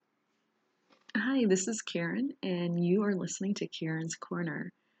Hi, this is Karen, and you are listening to Karen's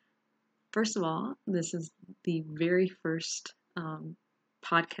Corner. First of all, this is the very first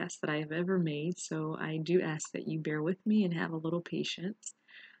podcast that I have ever made, so I do ask that you bear with me and have a little patience.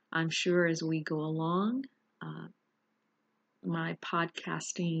 I'm sure as we go along, uh, my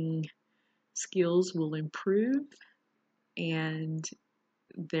podcasting skills will improve and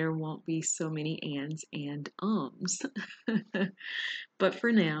there won't be so many ands and ums. But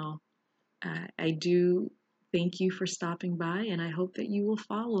for now, I do thank you for stopping by, and I hope that you will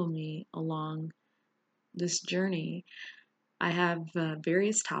follow me along this journey. I have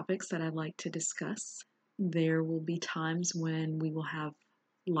various topics that I'd like to discuss. There will be times when we will have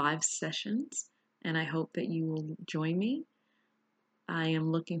live sessions, and I hope that you will join me. I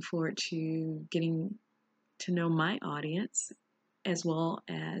am looking forward to getting to know my audience, as well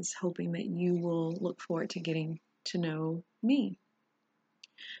as hoping that you will look forward to getting to know me.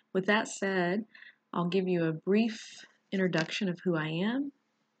 With that said, I'll give you a brief introduction of who I am,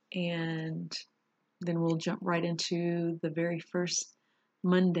 and then we'll jump right into the very first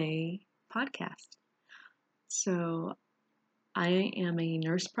Monday podcast. So, I am a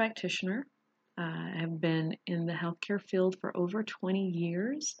nurse practitioner. I have been in the healthcare field for over 20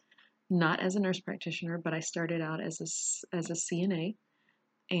 years, not as a nurse practitioner, but I started out as a CNA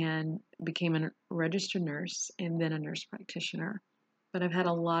and became a registered nurse and then a nurse practitioner. But I've had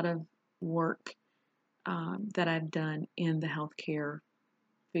a lot of work that I've done in the healthcare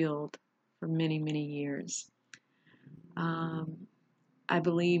field for many, many years. I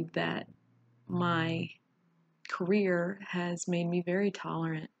believe that my career has made me very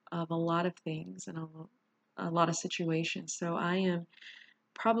tolerant of a lot of things and a lot of situations. So I am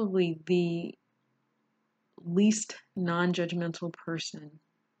probably the least non judgmental person,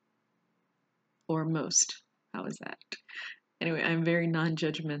 or most. How is that? Anyway, I'm very non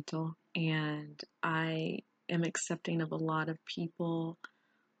judgmental and I am accepting of a lot of people.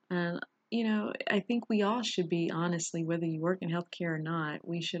 And, I think we all should be, honestly, whether you work in healthcare or not,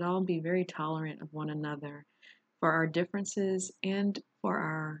 we should all be very tolerant of one another for our differences and for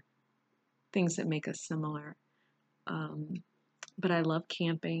our things that make us similar. Um, but I love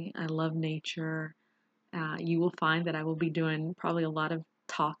camping, I love nature. You will find that I will be doing probably a lot of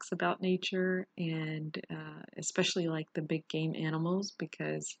talks about nature and especially like the big game animals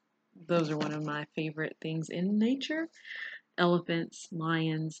because those are one of my favorite things in nature. Elephants,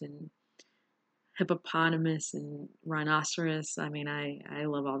 lions, and hippopotamus and rhinoceros. I mean, I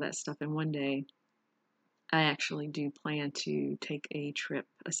love all that stuff. And one day I actually do plan to take a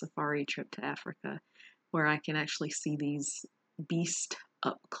safari trip to Africa where I can actually see these beasts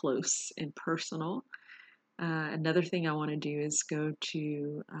up close and personal. Another thing I want to do is go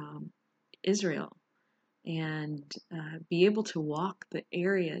to Israel and be able to walk the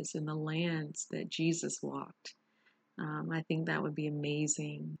areas and the lands that Jesus walked. I think that would be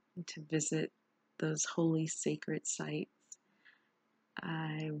amazing to visit those holy, sacred sites.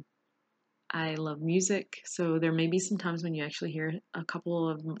 I I love music, so there may be some times when you actually hear a couple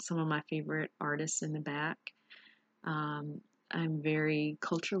of some of my favorite artists in the back. Um, I'm very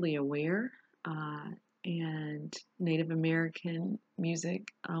culturally aware, uh, and Native American music.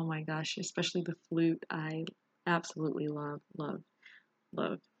 Oh my gosh, especially the flute, I absolutely love, love,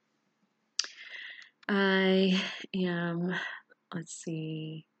 love. I am, let's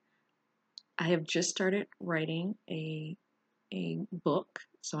see, I have just started writing a book.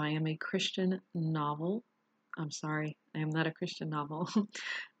 So I am a Christian novel. I'm sorry, I am not a Christian novel.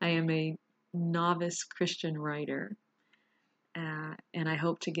 I am a novice Christian writer, and I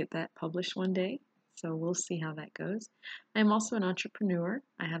hope to get that published one day. So we'll see how that goes. I'm also an entrepreneur.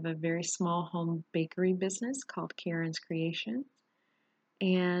 I have a very small home bakery business called Karen's Creation,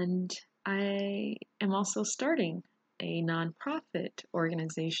 and I am also starting a nonprofit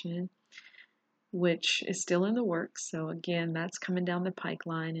organization which is still in the works. So again, that's coming down the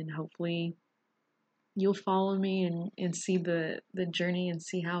pipeline, and hopefully you'll follow me and see the journey and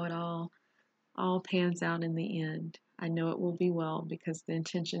see how it all pans out in the end. I know it will be well because the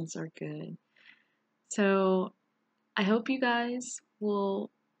intentions are good. So I hope you guys will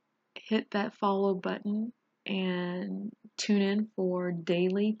hit that follow button and tune in for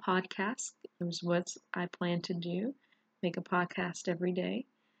daily podcasts. Is what I plan to do. Make a podcast every day.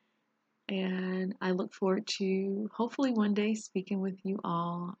 And I look forward to hopefully one day speaking with you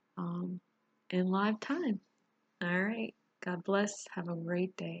all in live time. All right. God bless. Have a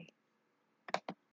great day.